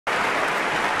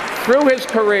Through his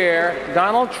career,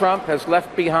 Donald Trump has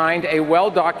left behind a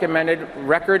well-documented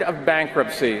record of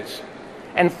bankruptcies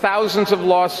and thousands of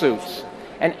lawsuits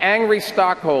and angry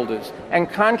stockholders and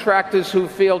contractors who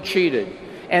feel cheated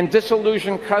and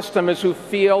disillusioned customers who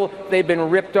feel they've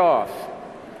been ripped off.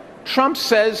 Trump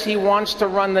says he wants to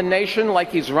run the nation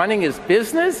like he's running his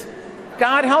business?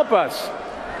 God help us.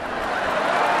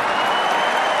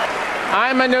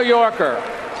 I'm a New Yorker,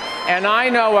 and I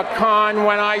know a con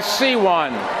when I see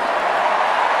one.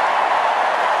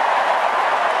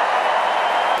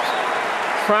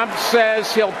 Trump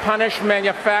says he'll punish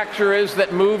manufacturers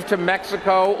that move to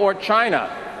Mexico or China,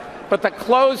 but the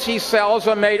clothes he sells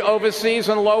are made overseas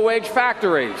in low-wage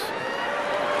factories.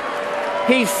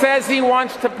 He says he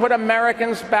wants to put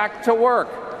Americans back to work,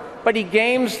 but he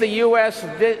games the U.S.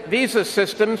 visa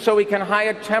system so he can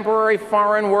hire temporary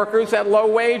foreign workers at low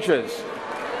wages.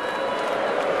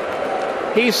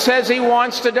 He says he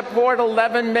wants to deport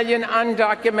 11 million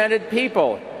undocumented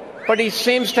people, but he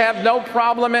seems to have no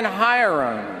problem in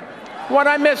hiring. What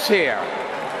I miss here?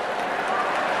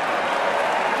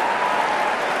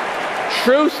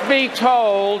 Truth be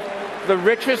told, the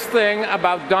richest thing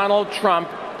about Donald Trump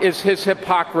is his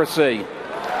hypocrisy.